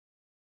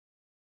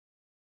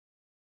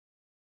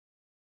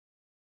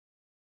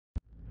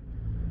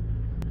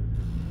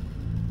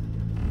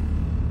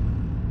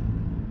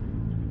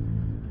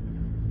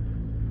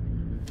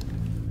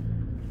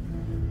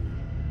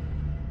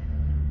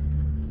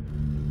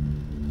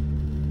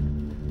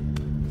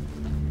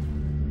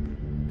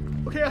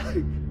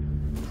Okay,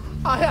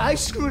 I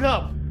screwed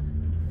up.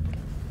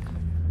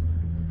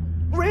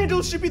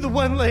 Randall should be the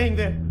one laying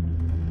there,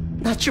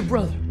 not your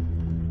brother.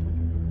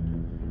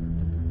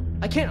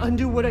 I can't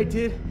undo what I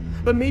did,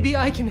 but maybe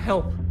I can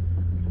help.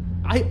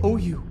 I owe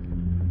you.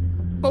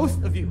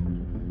 Both of you.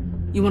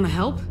 You wanna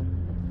help?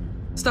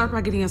 Start by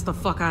getting us the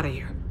fuck out of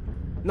here.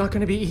 Not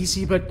gonna be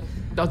easy, but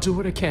I'll do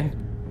what I can.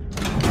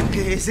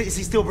 Okay, is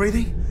he still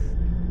breathing?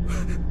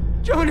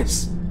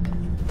 Jonas!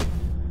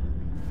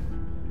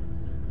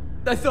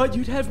 I thought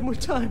you'd have more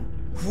time.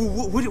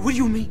 What do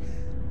you mean?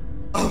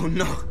 Oh,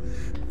 no.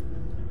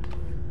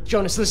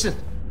 Jonas, listen.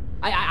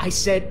 I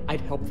said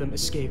I'd help them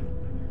escape.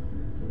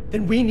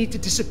 Then we need to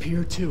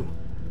disappear too.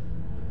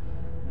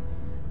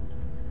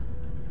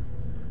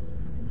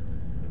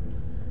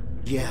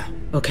 Yeah.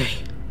 Okay.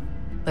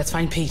 Let's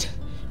find Pete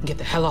and get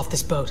the hell off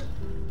this boat.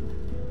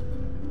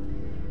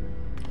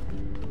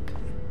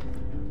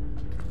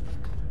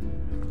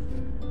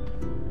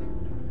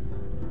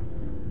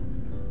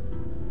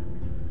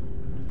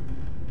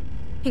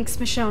 Thanks,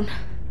 Michonne,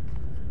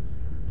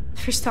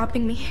 for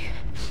stopping me.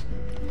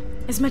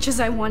 As much as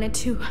I wanted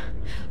to,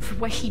 for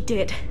what he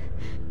did.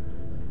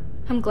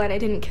 I'm glad I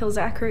didn't kill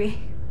Zachary.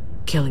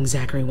 Killing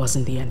Zachary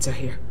wasn't the answer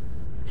here,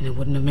 and it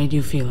wouldn't have made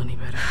you feel any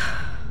better.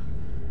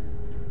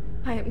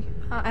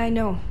 I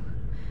know.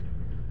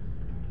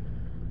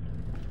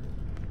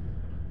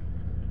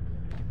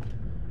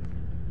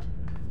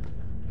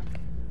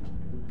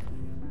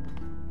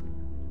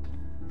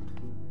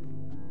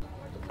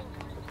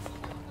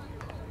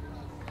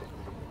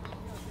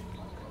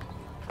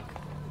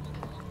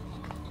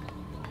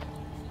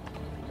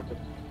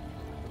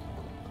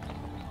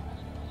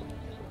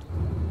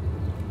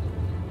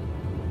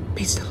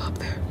 Pete's still up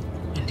there,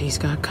 and he's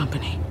got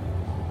company.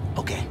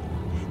 Okay,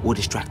 we'll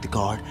distract the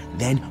guard,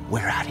 then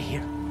we're out of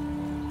here.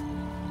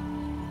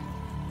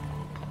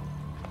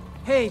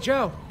 Hey,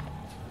 Joe.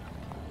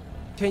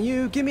 Can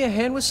you give me a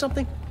hand with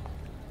something?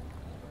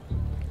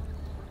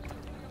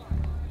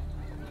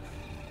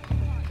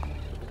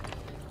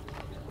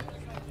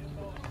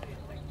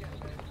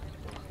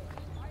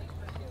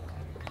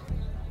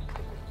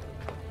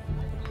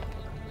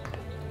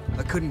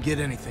 I couldn't get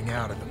anything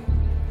out of him.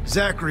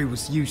 Zachary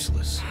was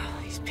useless.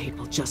 These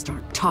people just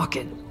aren't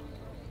talking.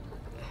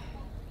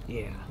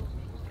 Yeah.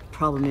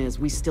 Problem is,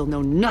 we still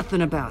know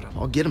nothing about him.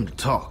 I'll get him to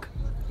talk.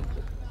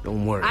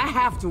 Don't worry. I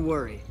have to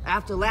worry.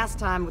 After last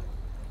time...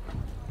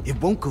 It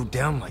won't go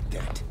down like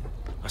that.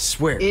 I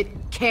swear. It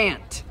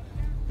can't.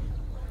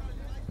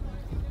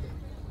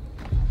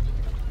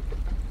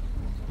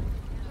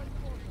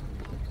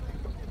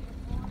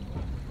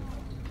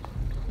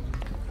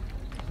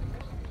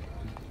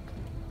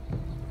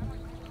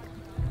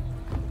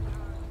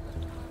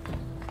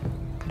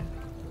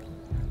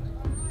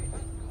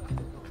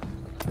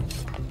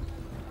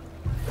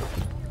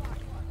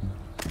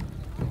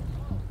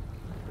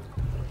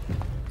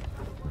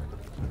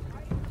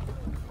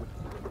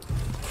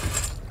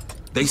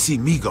 They see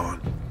me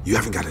gone. You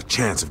haven't got a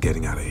chance of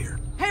getting out of here.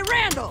 Hey,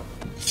 Randall!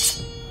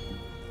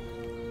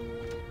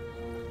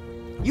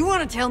 You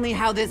want to tell me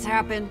how this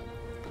happened?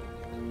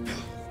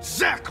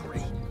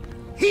 Zachary!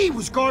 He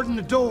was guarding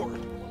the door!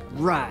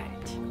 Right.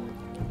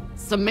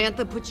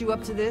 Samantha put you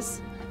up to this?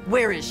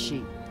 Where is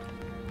she?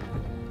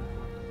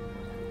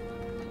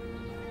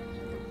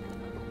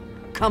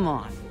 Come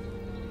on.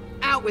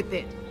 Out with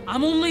it.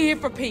 I'm only here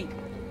for Pete.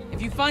 If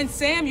you find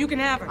Sam, you can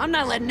have her. I'm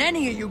not letting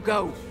any of you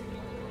go.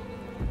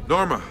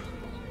 Norma,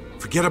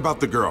 forget about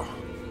the girl.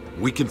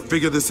 We can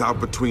figure this out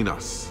between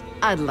us.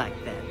 I'd like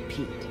that,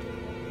 Pete.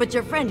 But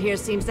your friend here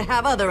seems to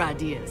have other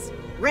ideas.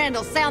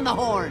 Randall, sound the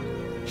horn.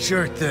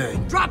 Sure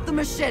thing. Drop the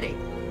machete.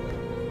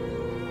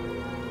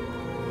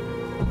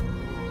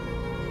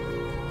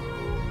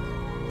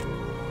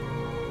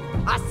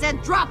 I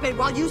said drop it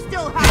while you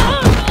still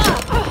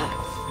have...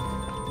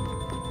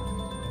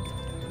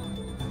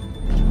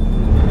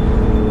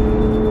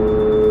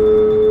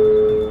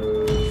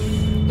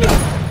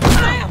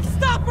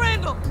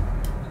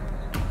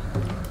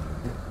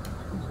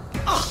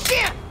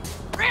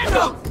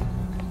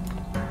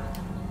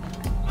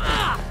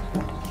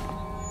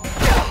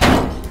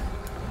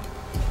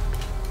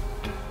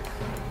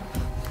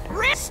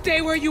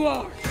 Stay where you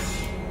are!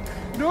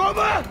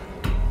 Norma!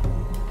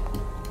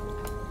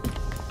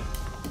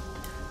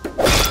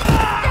 Stay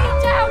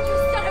down, you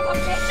son of a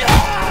bitch!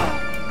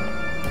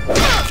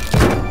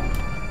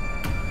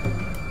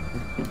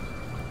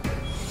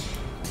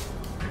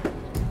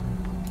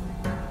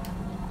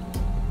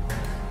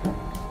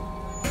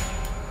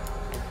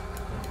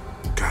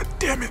 God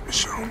damn it,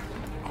 Michonne.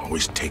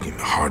 Always taking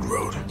the hard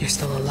road. You're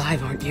still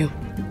alive, aren't you?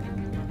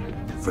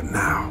 For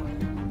now.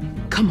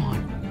 Come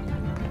on.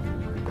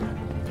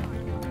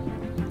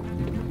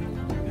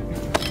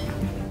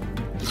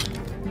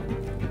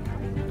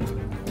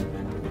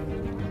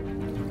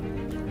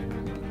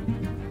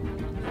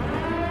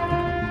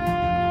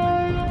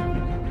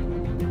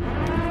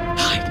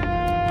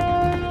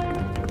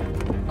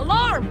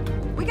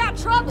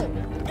 Trouble!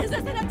 Is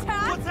this an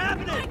attack? What's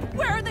happening?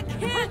 Where are the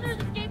kids? Prisoners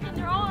escaped in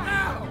their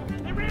arms.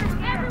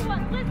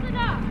 Everyone, listen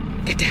up!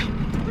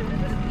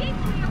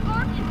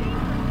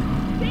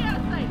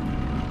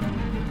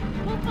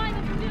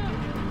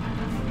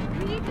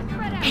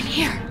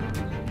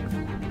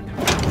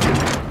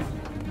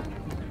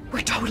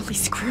 totally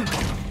screwed.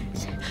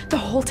 The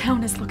whole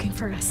town is looking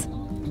for us.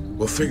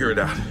 We'll figure it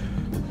out.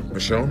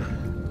 Michonne?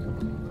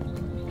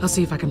 I'll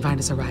see if I can find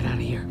us a ride out of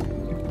here.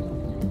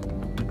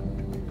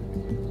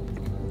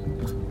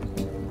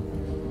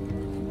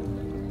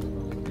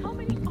 How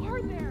many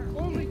are there?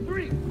 Only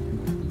 3.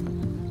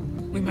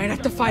 We might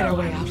have to fight our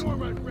way out.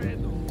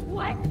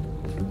 What?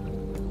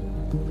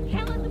 We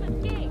can't let them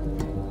escape.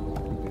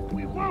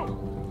 We won't.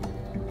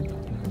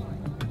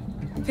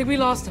 I think we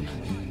lost him.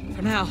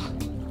 For now.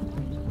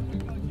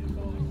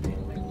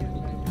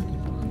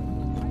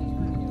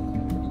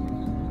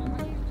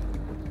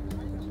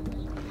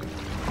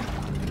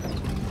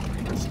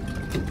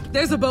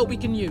 There's a boat we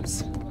can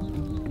use.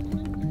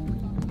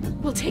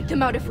 We'll take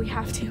them out if we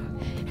have to.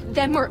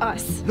 Then we're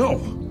us. No,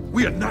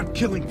 we are not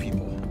killing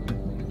people.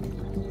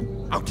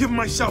 I'll give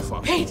myself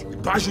up. Pete!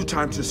 It buys you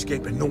time to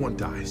escape and no one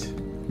dies.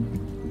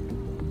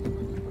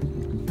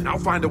 And I'll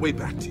find a way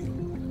back to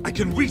you. I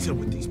can reason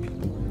with these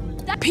people.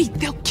 Pete,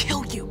 they'll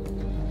kill you.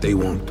 They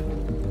won't.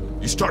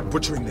 You start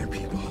butchering their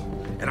people,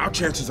 and our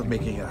chances of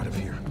making it out of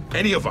here,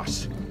 any of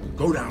us,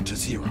 go down to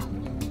 0.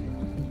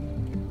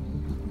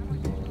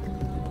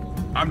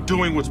 I'm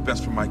doing what's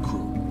best for my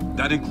crew.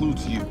 That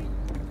includes you.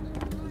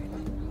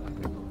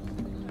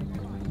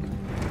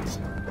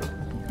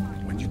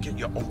 When you get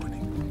your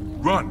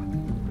opening, run!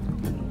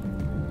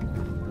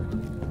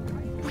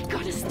 We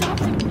gotta stop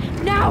them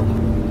now!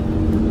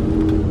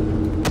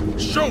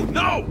 Show,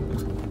 no!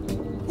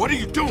 What are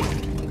you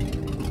doing?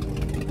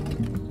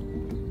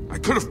 I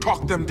could have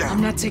talked them down.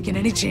 I'm not taking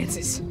any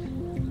chances.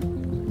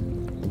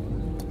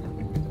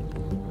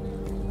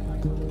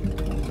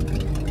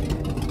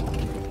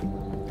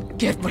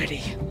 Get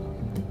ready.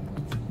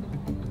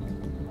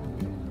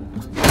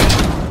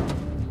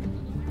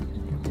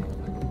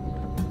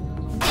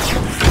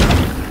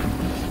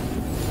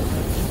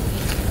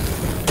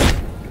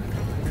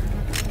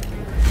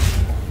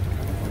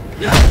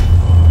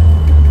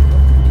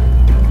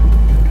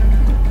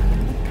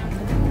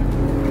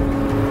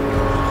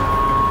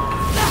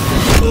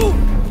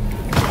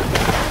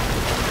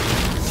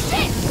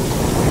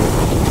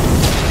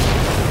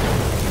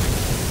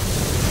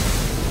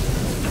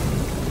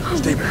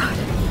 Stay back.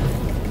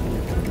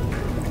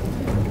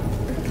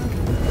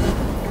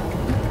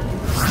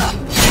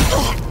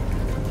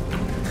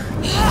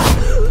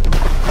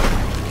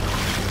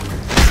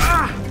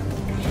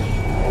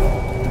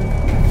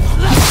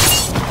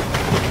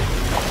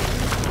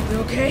 You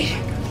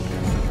okay?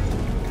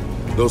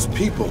 Those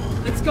people.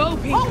 Let's go,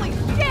 Pete. Holy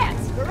shit!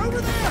 They're over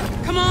there!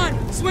 Come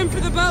on, swim for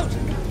the boat.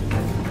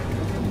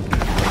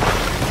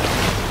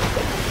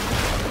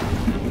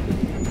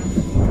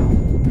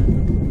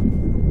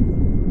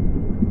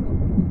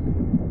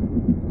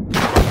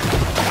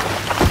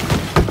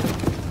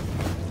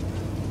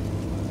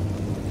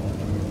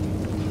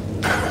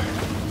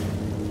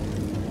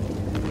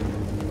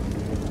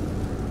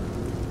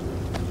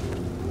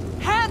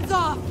 Hands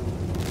off!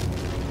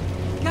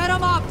 Get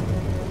him up!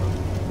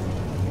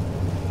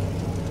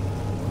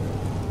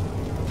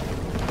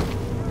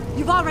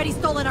 You've already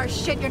stolen our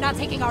shit. You're not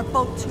taking our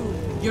boat too.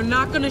 You're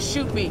not gonna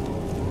shoot me.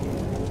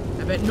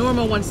 I bet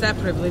Norma wants that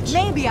privilege.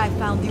 Maybe I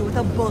found you with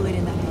a bullet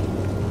in the head.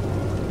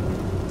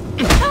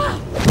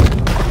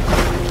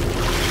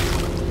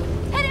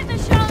 Hit it,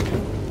 Michonne!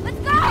 Let's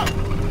go!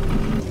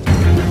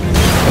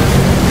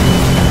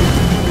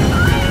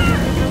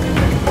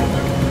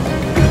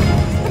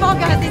 Come on,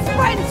 guys, he's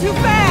spreading too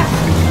fast!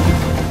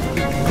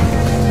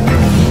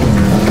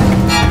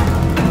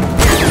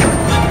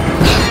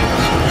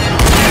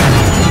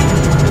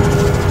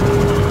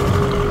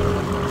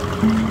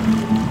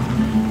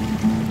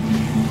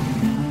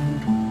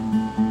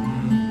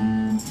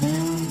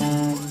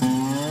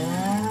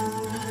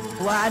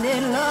 Why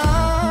did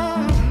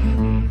love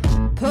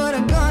put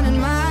a gun in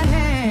my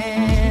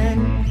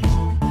hand?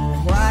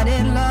 Why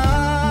did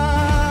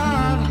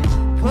love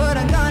put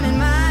a gun in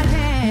my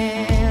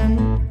hand?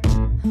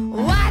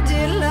 Why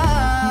did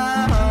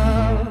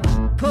love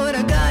put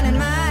a gun in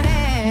my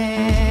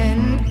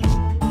hand?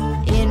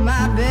 In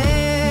my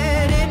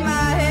bed, in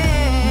my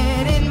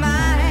head, in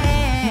my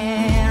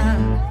hand.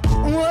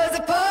 Was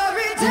it for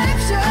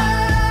redemption?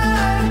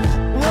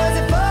 Was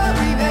it for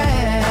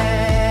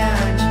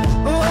revenge?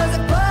 Was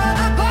it for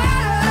the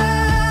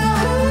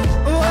bottom?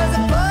 Was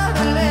it for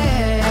the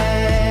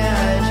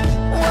ledge?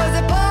 Was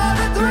it for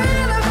the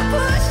thrill of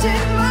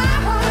pushing my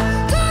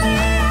heart to the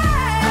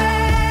edge?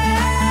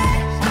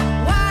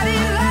 Why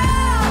did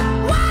love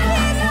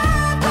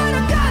put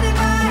a gun in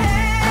my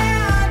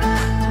hand?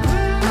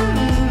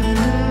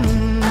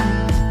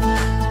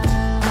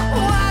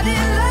 Why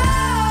did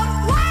love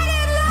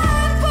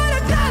put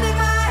a gun in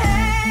my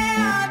hand?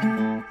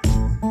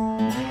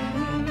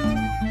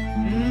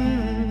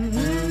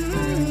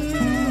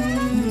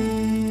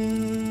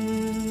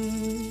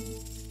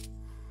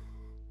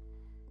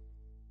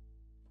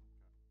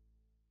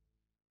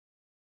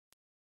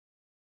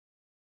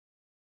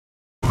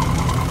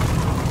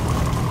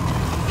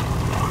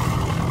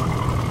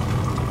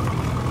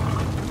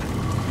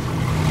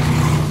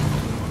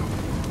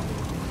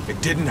 It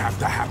didn't have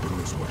to happen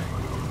this way.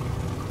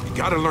 You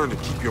gotta learn to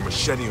keep your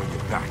machete on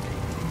your back,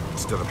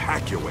 instead of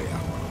hack your way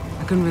out.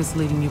 I couldn't risk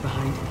leaving you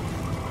behind.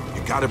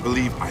 You gotta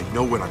believe I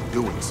know what I'm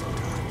doing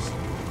sometimes.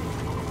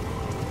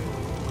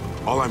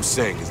 All I'm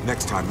saying is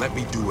next time, let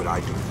me do what I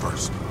do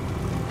first.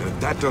 And if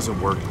that doesn't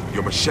work,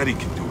 your machete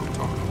can do the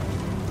talking.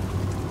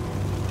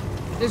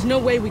 There's no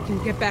way we can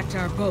get back to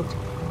our boat.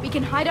 We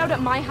can hide out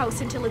at my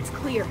house until it's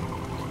clear.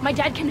 My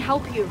dad can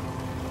help you.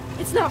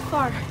 It's not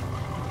far.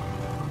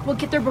 We'll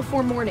get there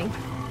before morning.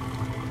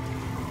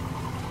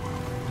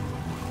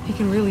 He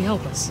can really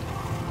help us.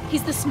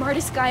 He's the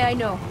smartest guy I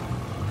know.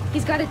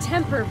 He's got a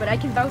temper, but I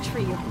can vouch for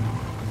you.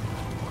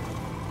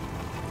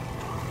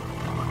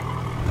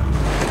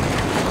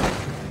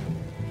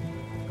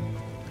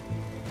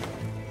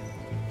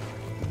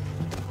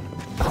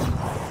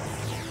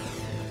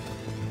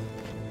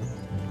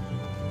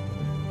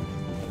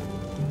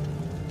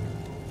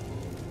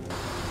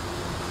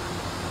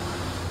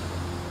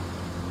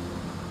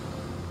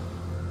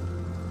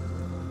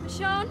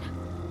 Michonne?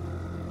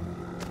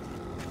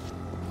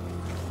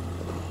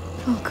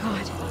 Oh,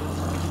 God.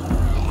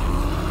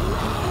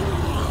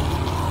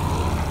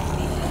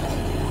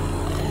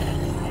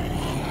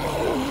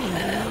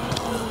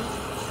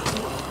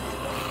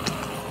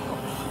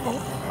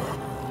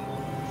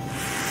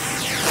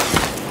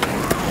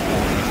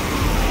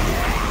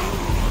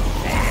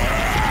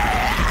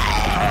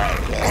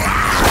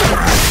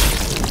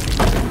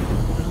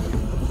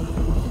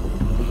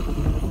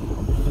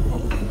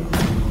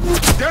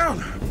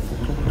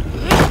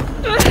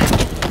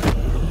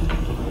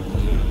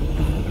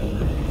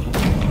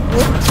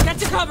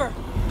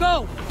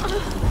 Go!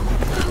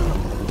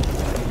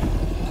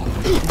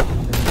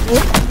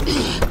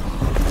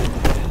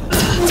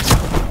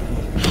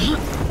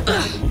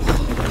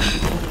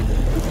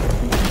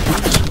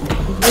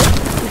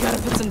 We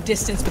gotta put some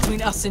distance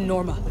between us and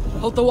Norma.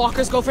 Hope the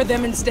walkers go for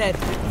them instead.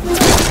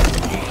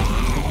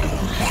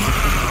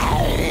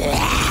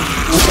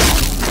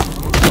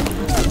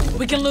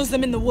 We can lose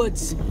them in the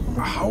woods.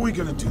 How are we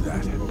gonna do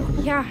that?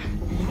 Yeah,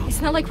 it's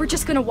not like we're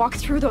just gonna walk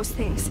through those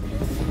things.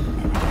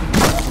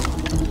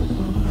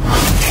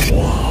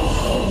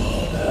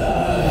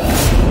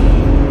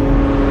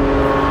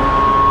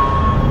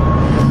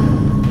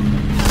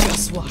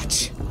 Just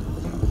watch.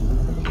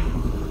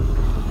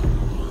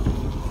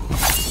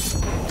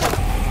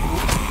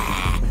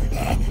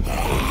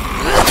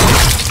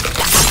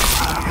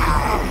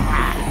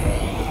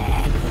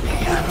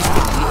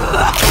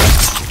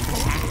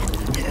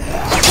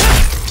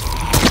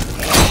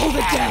 Hold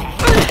it down.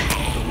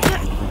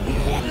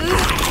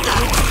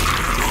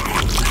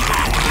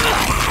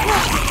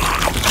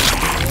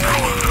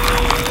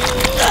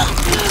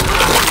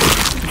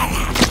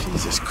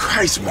 Jesus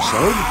Christ,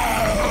 Michonne!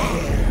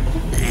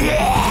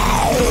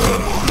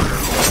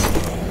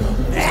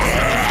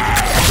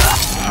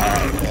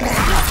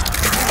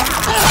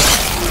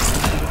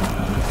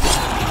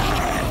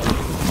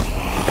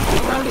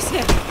 Around his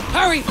head.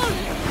 Hurry!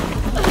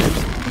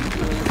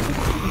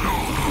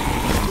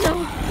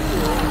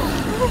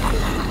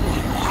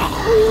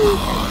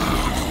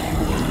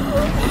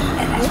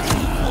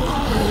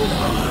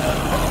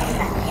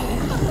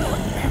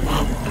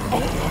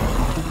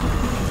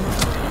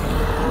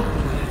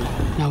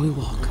 Now we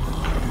walk.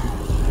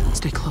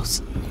 Stay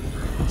close.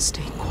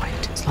 Stay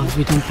quiet. As long as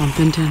we don't bump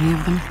into any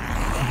of them,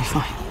 we'll be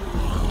fine.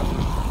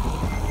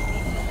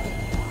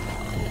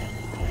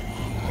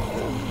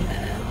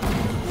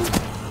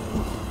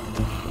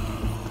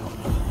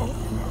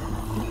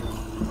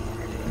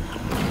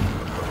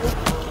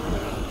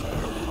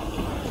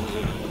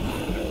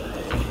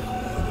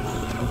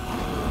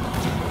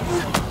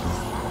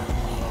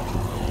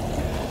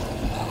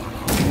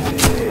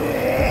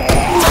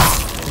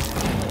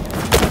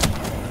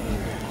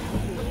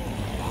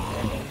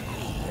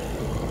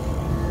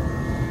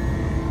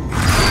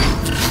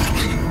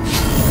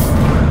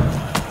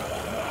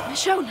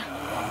 Michonne,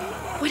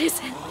 what is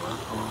it?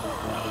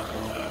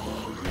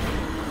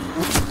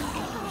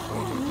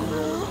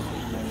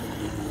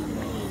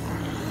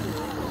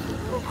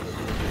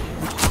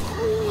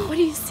 What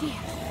do you see?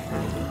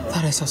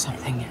 Thought I saw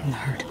something in the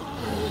herd.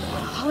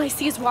 All I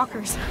see is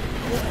walkers.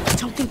 I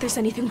don't think there's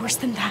anything worse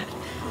than that.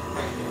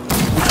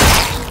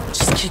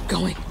 Just keep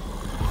going.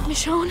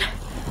 Michonne,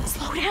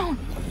 slow down.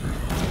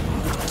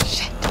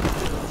 Shit.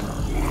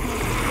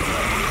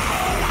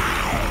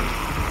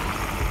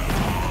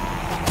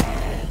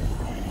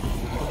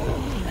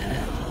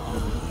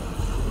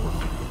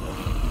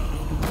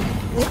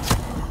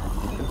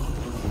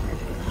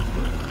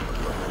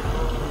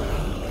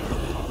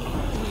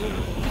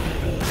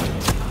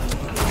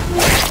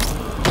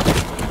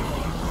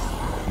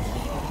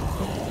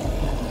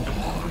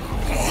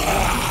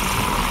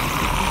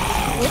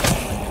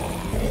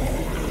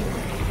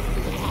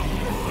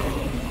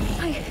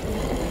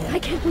 I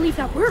can't believe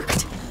that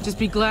worked. Just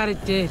be glad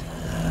it did.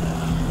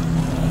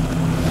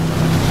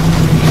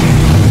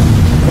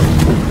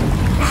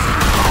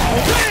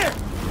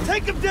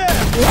 Take him down!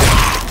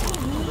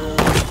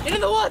 Into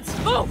the woods!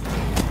 Move!